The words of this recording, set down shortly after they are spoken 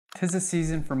'tis the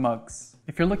season for mugs.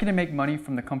 If you're looking to make money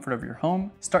from the comfort of your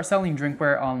home, start selling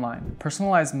drinkware online.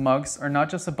 Personalized mugs are not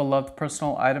just a beloved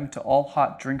personal item to all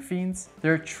hot drink fiends,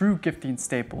 they're a true gifting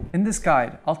staple. In this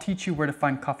guide, I'll teach you where to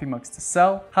find coffee mugs to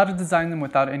sell, how to design them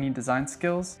without any design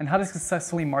skills, and how to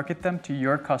successfully market them to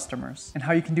your customers, and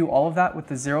how you can do all of that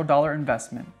with a $0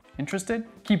 investment. Interested?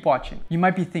 Keep watching. You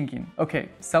might be thinking, okay,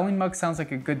 selling mugs sounds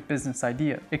like a good business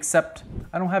idea, except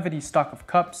I don't have any stock of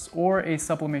cups or a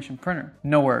sublimation printer.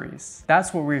 No worries.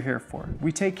 That's what we're here for.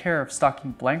 We take care of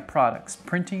stocking blank products,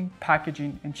 printing,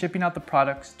 packaging, and shipping out the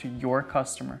products to your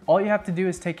customer. All you have to do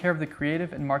is take care of the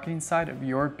creative and marketing side of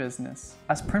your business.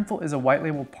 As Printful is a white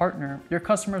label partner, your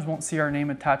customers won't see our name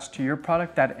attached to your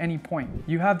product at any point.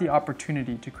 You have the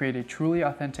opportunity to create a truly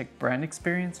authentic brand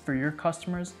experience for your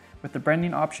customers with the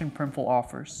branding option Printful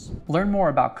offers. Learn more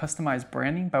about customized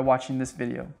branding by watching this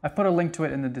video. I've put a link to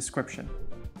it in the description.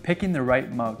 Picking the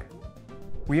right mug.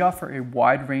 We offer a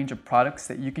wide range of products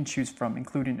that you can choose from,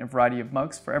 including a variety of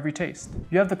mugs for every taste.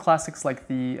 You have the classics like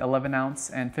the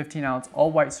 11-ounce and 15-ounce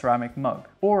all-white ceramic mug,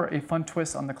 or a fun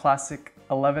twist on the classic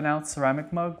 11-ounce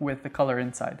ceramic mug with the color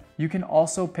inside. You can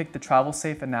also pick the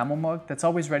travel-safe enamel mug that's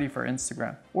always ready for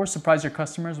Instagram, or surprise your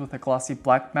customers with a glossy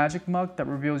black magic mug that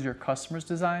reveals your customer's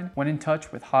design when in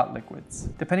touch with hot liquids.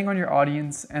 Depending on your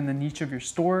audience and the niche of your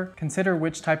store, consider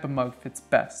which type of mug fits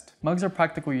best. Mugs are a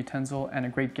practical utensil and a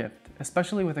great gift,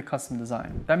 especially with a custom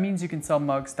design. That means you can sell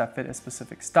mugs that fit a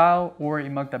specific style or a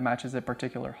mug that matches a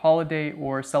particular holiday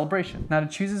or celebration. Now, to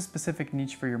choose a specific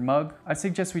niche for your mug, I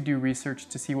suggest we do research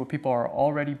to see what people are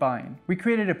already buying. We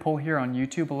created a poll here on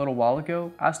YouTube a little while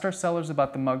ago, asked our sellers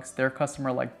about the mugs their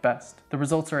customer liked best. The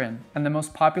results are in, and the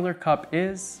most popular cup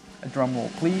is, a drum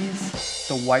roll please,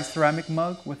 the white ceramic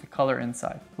mug with the color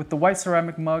inside, with the white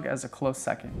ceramic mug as a close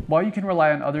second. While you can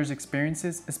rely on others'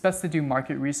 experiences, it's best to do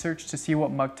market research to see what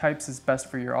mug types is best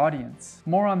for your audience.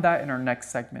 More on that in our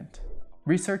next segment.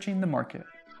 Researching the market.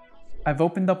 I've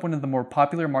opened up one of the more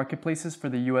popular marketplaces for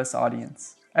the US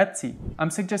audience, Etsy.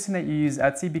 I'm suggesting that you use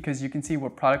Etsy because you can see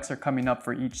what products are coming up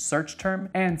for each search term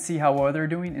and see how well they're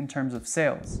doing in terms of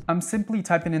sales. I'm simply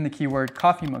typing in the keyword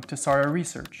coffee mug to start our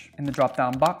research. In the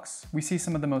drop-down box, we see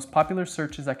some of the most popular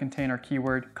searches that contain our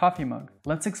keyword coffee mug.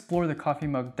 Let's explore the coffee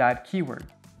mug dad keyword.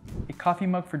 A coffee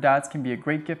mug for dads can be a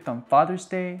great gift on Father's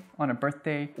Day, on a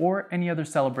birthday, or any other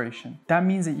celebration. That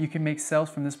means that you can make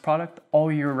sales from this product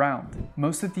all year round.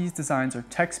 Most of these designs are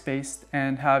text-based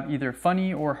and have either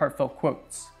funny or heartfelt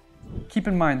quotes. Keep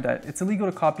in mind that it's illegal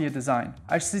to copy a design.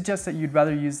 I suggest that you'd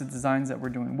rather use the designs that were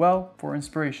doing well for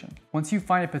inspiration. Once you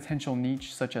find a potential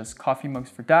niche such as coffee mugs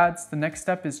for dads, the next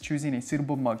step is choosing a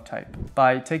suitable mug type.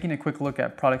 By taking a quick look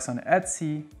at products on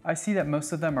Etsy, I see that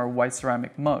most of them are white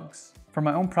ceramic mugs. For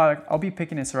my own product, I'll be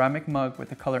picking a ceramic mug with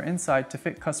the color inside to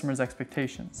fit customers'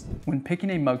 expectations. When picking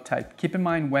a mug type, keep in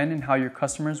mind when and how your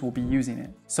customers will be using it.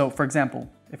 So for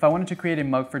example, if I wanted to create a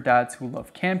mug for dads who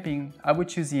love camping, I would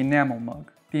choose the enamel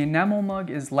mug. The enamel mug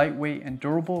is lightweight and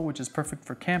durable, which is perfect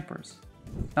for campers.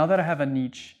 Now that I have a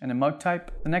niche and a mug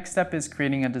type, the next step is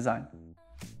creating a design.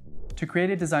 To create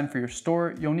a design for your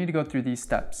store, you'll need to go through these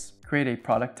steps. Create a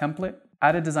product template,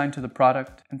 add a design to the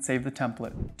product, and save the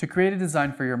template. To create a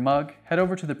design for your mug, head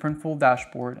over to the Printful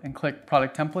dashboard and click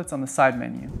Product Templates on the side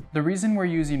menu. The reason we're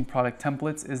using product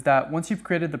templates is that once you've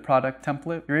created the product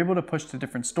template, you're able to push to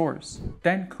different stores.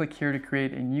 Then click here to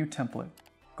create a new template.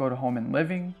 Go to Home and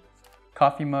Living,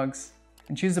 Coffee Mugs,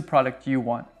 and choose the product you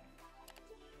want.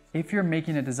 If you're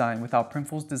making a design without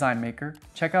Printful's Design Maker,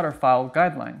 check out our file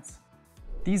guidelines.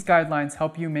 These guidelines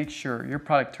help you make sure your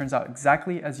product turns out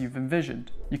exactly as you've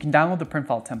envisioned. You can download the print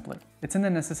file template. It's in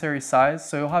the necessary size,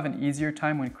 so you'll have an easier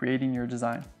time when creating your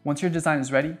design. Once your design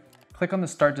is ready, click on the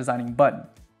Start Designing button.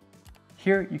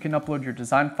 Here, you can upload your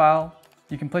design file.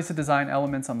 You can place the design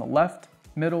elements on the left,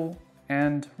 middle,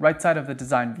 and right side of the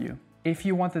design view. If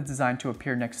you want the design to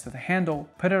appear next to the handle,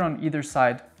 put it on either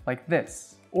side like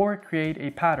this, or create a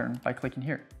pattern by clicking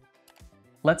here.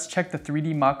 Let's check the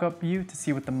 3D mockup view to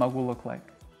see what the mug will look like.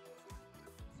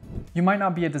 You might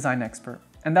not be a design expert,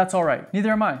 and that's alright,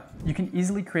 neither am I. You can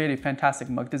easily create a fantastic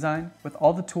mug design with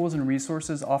all the tools and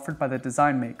resources offered by the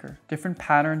Design Maker. Different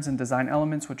patterns and design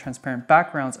elements with transparent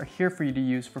backgrounds are here for you to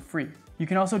use for free. You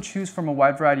can also choose from a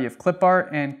wide variety of clip art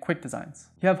and quick designs.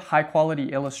 You have high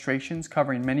quality illustrations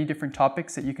covering many different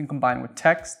topics that you can combine with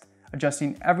text,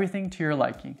 adjusting everything to your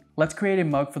liking. Let's create a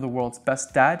mug for the world's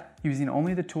best dad using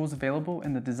only the tools available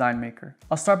in the Design Maker.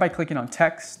 I'll start by clicking on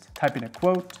text, typing a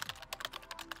quote.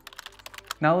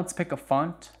 Now let's pick a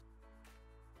font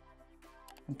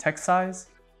and text size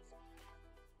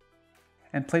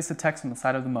and place the text on the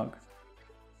side of the mug.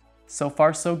 So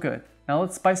far, so good. Now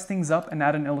let's spice things up and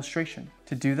add an illustration.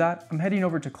 To do that, I'm heading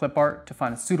over to clip art to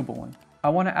find a suitable one. I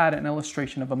want to add an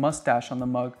illustration of a mustache on the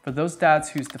mug for those dads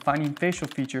whose defining facial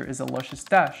feature is a luscious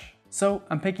dash. So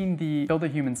I'm picking the Build a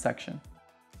Human section.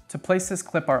 To place this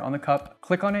clip art on the cup,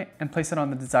 click on it and place it on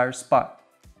the desired spot.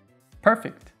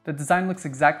 Perfect! The design looks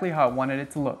exactly how I wanted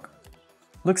it to look.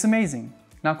 Looks amazing!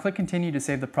 Now click continue to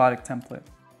save the product template.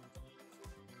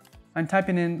 I'm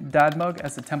typing in dad mug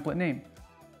as the template name.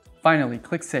 Finally,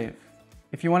 click save.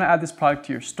 If you want to add this product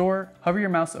to your store, hover your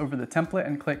mouse over the template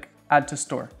and click add to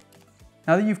store.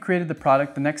 Now that you've created the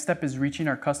product, the next step is reaching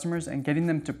our customers and getting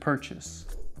them to purchase.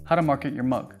 How to market your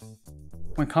mug.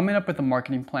 When coming up with a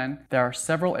marketing plan, there are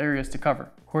several areas to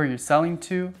cover. Who are you selling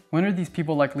to? When are these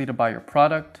people likely to buy your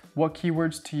product? What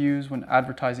keywords to use when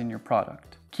advertising your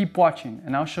product? Keep watching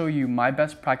and I'll show you my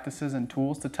best practices and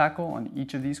tools to tackle on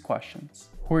each of these questions.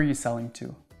 Who are you selling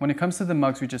to? When it comes to the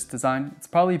mugs we just designed, it's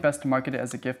probably best to market it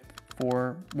as a gift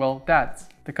for, well, dads.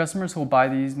 The customers who will buy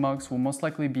these mugs will most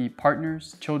likely be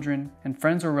partners, children, and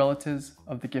friends or relatives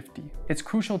of the giftee. It's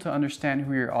crucial to understand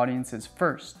who your audience is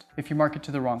first. If you market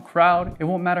to the wrong crowd, it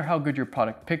won't matter how good your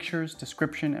product pictures,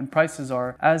 description, and prices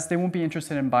are, as they won't be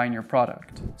interested in buying your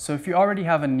product. So if you already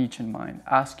have a niche in mind,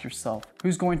 ask yourself,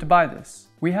 who's going to buy this?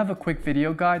 We have a quick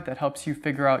video guide that helps you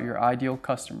figure out your ideal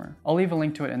customer. I'll leave a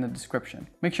link to it in the description.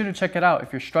 Make sure to check it out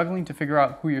if you're struggling to figure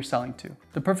out who you're selling to.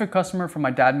 The perfect customer for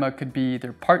my dad mug could be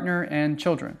their partner and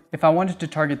children. If I wanted to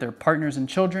target their partners and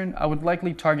children, I would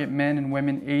likely target men and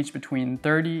women aged between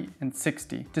 30 and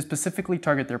 60. To specifically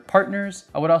target their partners,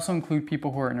 I would also include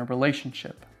people who are in a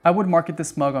relationship. I would market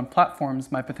this mug on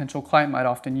platforms my potential client might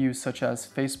often use, such as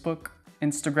Facebook,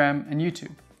 Instagram, and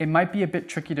YouTube. It might be a bit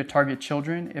tricky to target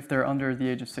children if they're under the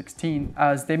age of 16,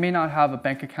 as they may not have a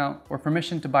bank account or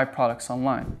permission to buy products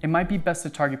online. It might be best to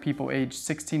target people aged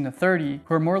 16 to 30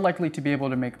 who are more likely to be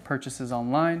able to make purchases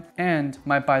online and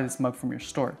might buy this mug from your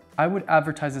store. I would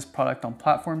advertise this product on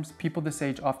platforms people this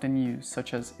age often use,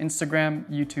 such as Instagram,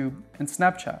 YouTube, and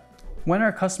Snapchat. When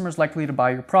are customers likely to buy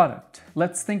your product?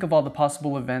 Let's think of all the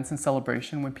possible events and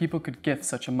celebration when people could gift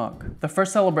such a mug. The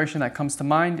first celebration that comes to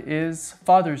mind is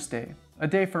Father's Day, a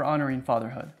day for honoring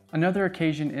fatherhood. Another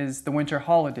occasion is the winter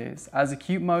holidays, as a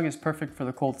cute mug is perfect for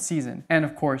the cold season. And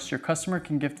of course, your customer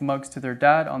can gift mugs to their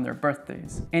dad on their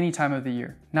birthdays, any time of the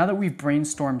year. Now that we've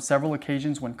brainstormed several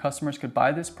occasions when customers could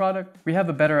buy this product, we have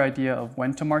a better idea of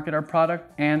when to market our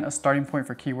product and a starting point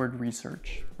for keyword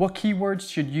research. What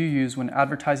keywords should you use when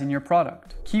advertising your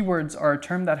product? Keywords are a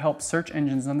term that helps search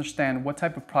engines understand what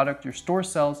type of product your store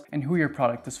sells and who your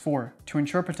product is for. To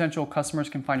ensure potential customers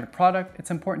can find your product,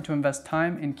 it's important to invest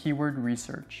time in keyword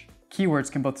research.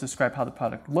 Keywords can both describe how the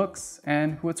product looks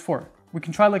and who it's for. We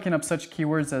can try looking up such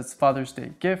keywords as Father's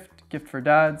Day gift, gift for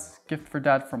dads, gift for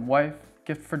dad from wife,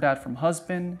 gift for dad from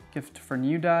husband, gift for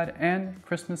new dad, and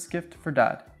Christmas gift for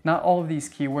dad. Not all of these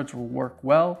keywords will work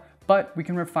well, but we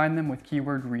can refine them with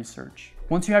keyword research.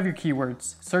 Once you have your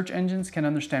keywords, search engines can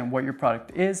understand what your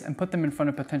product is and put them in front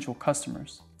of potential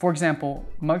customers. For example,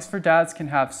 mugs for dads can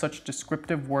have such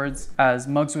descriptive words as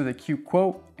mugs with a cute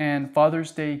quote and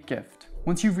Father's Day gift.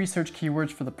 Once you've researched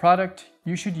keywords for the product,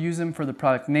 you should use them for the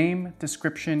product name,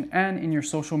 description, and in your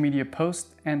social media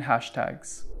posts and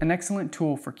hashtags. An excellent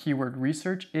tool for keyword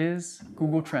research is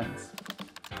Google Trends.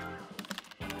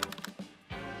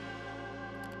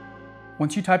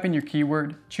 Once you type in your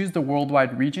keyword, choose the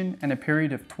worldwide region and a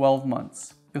period of 12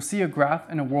 months. You'll see a graph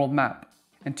and a world map,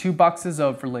 and 2 boxes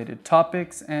of related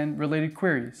topics and related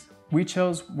queries. We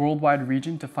chose worldwide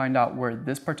region to find out where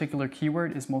this particular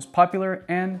keyword is most popular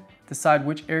and decide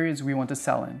which areas we want to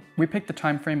sell in. We picked the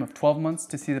time frame of 12 months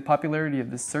to see the popularity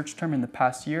of this search term in the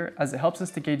past year, as it helps us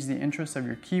to gauge the interest of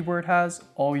your keyword has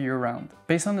all year round.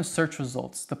 Based on the search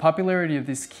results, the popularity of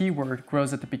this keyword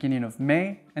grows at the beginning of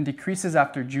May and decreases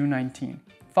after June 19,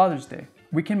 Father's Day.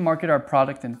 We can market our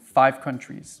product in 5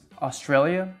 countries: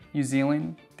 Australia, New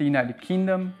Zealand, the United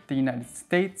Kingdom, the United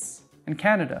States, and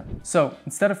Canada. So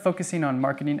instead of focusing on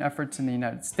marketing efforts in the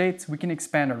United States, we can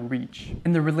expand our reach.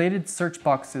 In the related search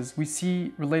boxes, we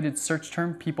see related search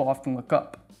term people often look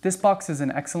up. This box is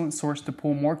an excellent source to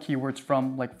pull more keywords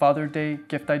from, like Father's Day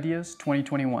gift ideas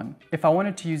 2021. If I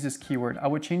wanted to use this keyword, I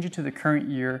would change it to the current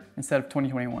year instead of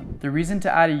 2021. The reason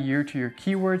to add a year to your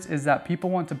keywords is that people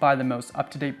want to buy the most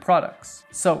up-to-date products.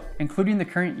 So including the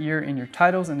current year in your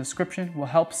titles and description will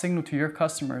help signal to your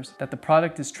customers that the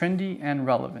product is trendy and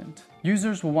relevant.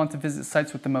 Users will want to visit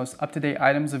sites with the most up-to-date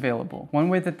items available. One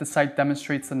way that the site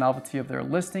demonstrates the novelty of their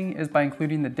listing is by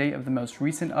including the date of the most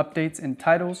recent updates in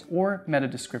titles or meta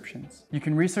descriptions. You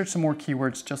can research some more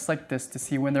keywords just like this to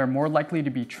see when they're more likely to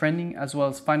be trending, as well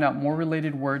as find out more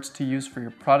related words to use for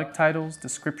your product titles,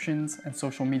 descriptions, and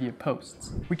social media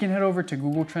posts. We can head over to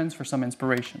Google Trends for some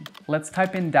inspiration. Let's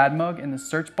type in dad mug in the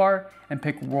search bar and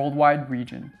pick worldwide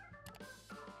region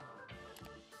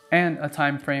and a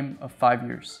time frame of 5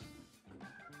 years.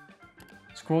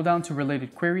 Scroll down to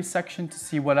related queries section to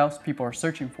see what else people are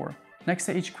searching for. Next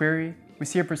to each query, we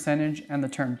see a percentage and the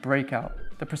term breakout.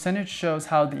 The percentage shows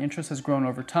how the interest has grown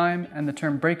over time, and the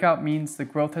term breakout means the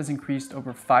growth has increased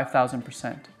over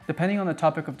 5,000%. Depending on the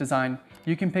topic of design,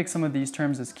 you can pick some of these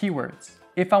terms as keywords.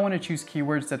 If I want to choose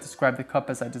keywords that describe the cup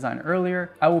as I designed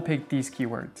earlier, I will pick these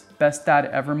keywords: best dad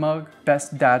ever mug,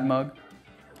 best dad mug,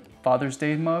 Father's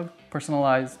Day mug,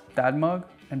 personalized dad mug,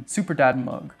 and super dad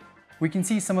mug. We can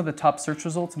see some of the top search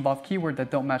results involve keywords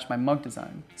that don't match my mug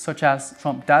design, such as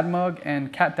Trump dad mug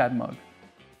and cat dad mug.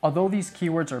 Although these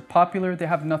keywords are popular, they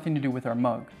have nothing to do with our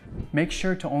mug. Make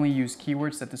sure to only use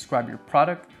keywords that describe your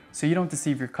product so you don't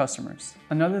deceive your customers.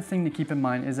 Another thing to keep in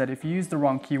mind is that if you use the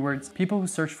wrong keywords, people who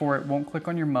search for it won't click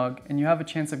on your mug, and you have a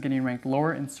chance of getting ranked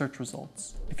lower in search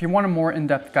results. If you want a more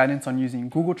in-depth guidance on using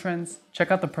Google Trends,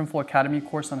 check out the Printful Academy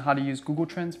course on how to use Google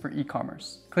Trends for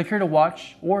e-commerce. Click here to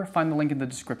watch or find the link in the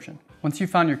description. Once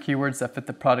you've found your keywords that fit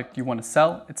the product you want to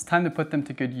sell, it's time to put them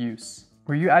to good use.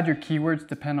 Where you add your keywords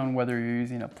depend on whether you're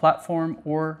using a platform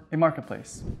or a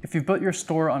marketplace. If you've built your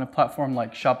store on a platform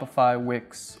like Shopify,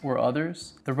 Wix, or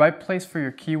others, the right place for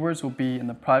your keywords will be in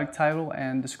the product title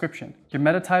and description. Your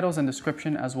meta titles and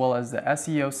description, as well as the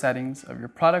SEO settings of your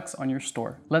products on your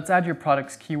store. Let's add your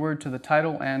product's keyword to the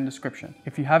title and description.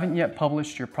 If you haven't yet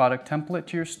published your product template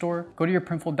to your store, go to your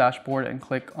Printful dashboard and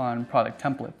click on Product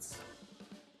Templates.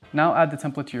 Now add the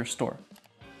template to your store.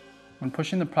 When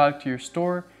pushing the product to your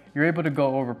store, you're able to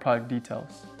go over product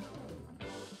details.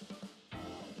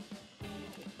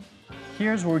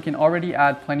 Here's where we can already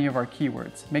add plenty of our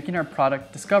keywords, making our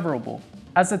product discoverable.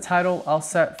 As a title, I'll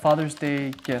set Father's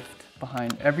Day gift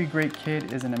behind every great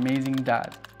kid is an amazing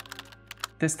dad.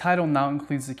 This title now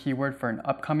includes the keyword for an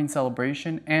upcoming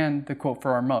celebration and the quote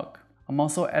for our mug. I'm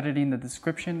also editing the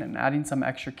description and adding some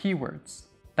extra keywords.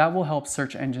 That will help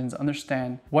search engines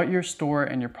understand what your store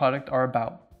and your product are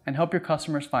about and help your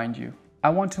customers find you. I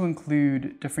want to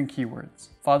include different keywords: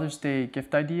 Father's Day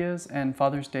gift ideas and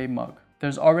Father's Day mug.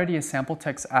 There's already a sample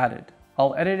text added.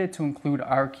 I'll edit it to include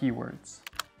our keywords.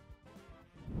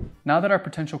 Now that our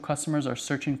potential customers are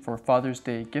searching for Father's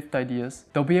Day gift ideas,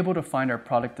 they'll be able to find our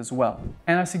product as well.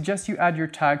 And I suggest you add your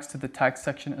tags to the tag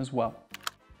section as well.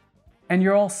 And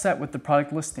you're all set with the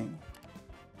product listing.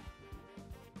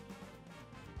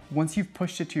 Once you've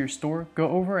pushed it to your store, go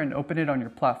over and open it on your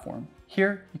platform.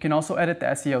 Here, you can also edit the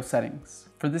SEO settings.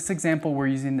 For this example, we're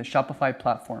using the Shopify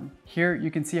platform. Here,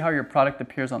 you can see how your product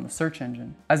appears on the search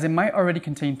engine. As it might already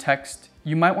contain text,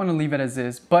 you might want to leave it as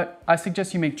is, but I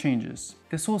suggest you make changes.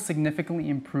 This will significantly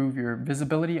improve your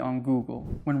visibility on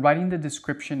Google. When writing the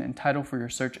description and title for your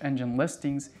search engine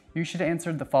listings, you should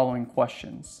answer the following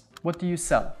questions. What do you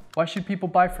sell? Why should people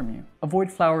buy from you?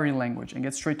 Avoid flowery language and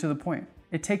get straight to the point.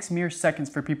 It takes mere seconds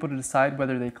for people to decide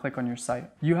whether they click on your site.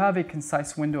 You have a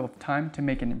concise window of time to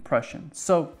make an impression.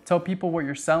 So tell people what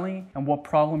you're selling and what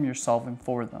problem you're solving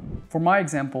for them. For my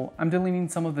example, I'm deleting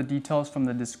some of the details from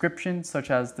the description, such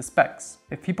as the specs.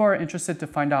 If people are interested to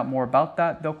find out more about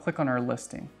that, they'll click on our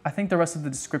listing. I think the rest of the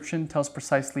description tells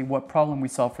precisely what problem we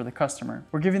solve for the customer.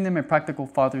 We're giving them a practical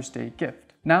Father's Day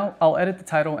gift. Now I'll edit the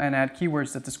title and add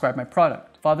keywords that describe my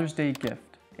product. Father's Day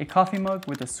gift, a coffee mug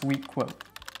with a sweet quote.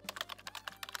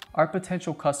 Our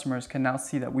potential customers can now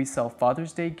see that we sell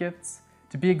Father's Day gifts,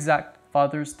 to be exact,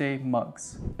 Father's Day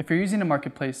mugs. If you're using a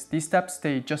marketplace, these steps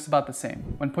stay just about the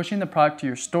same. When pushing the product to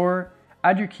your store,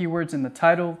 add your keywords in the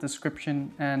title,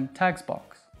 description, and tags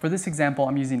box. For this example,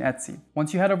 I'm using Etsy.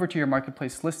 Once you head over to your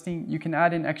marketplace listing, you can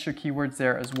add in extra keywords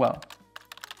there as well.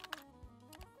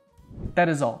 That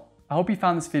is all. I hope you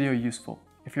found this video useful.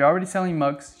 If you're already selling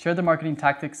mugs, share the marketing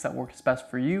tactics that works best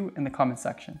for you in the comment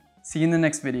section. See you in the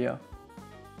next video.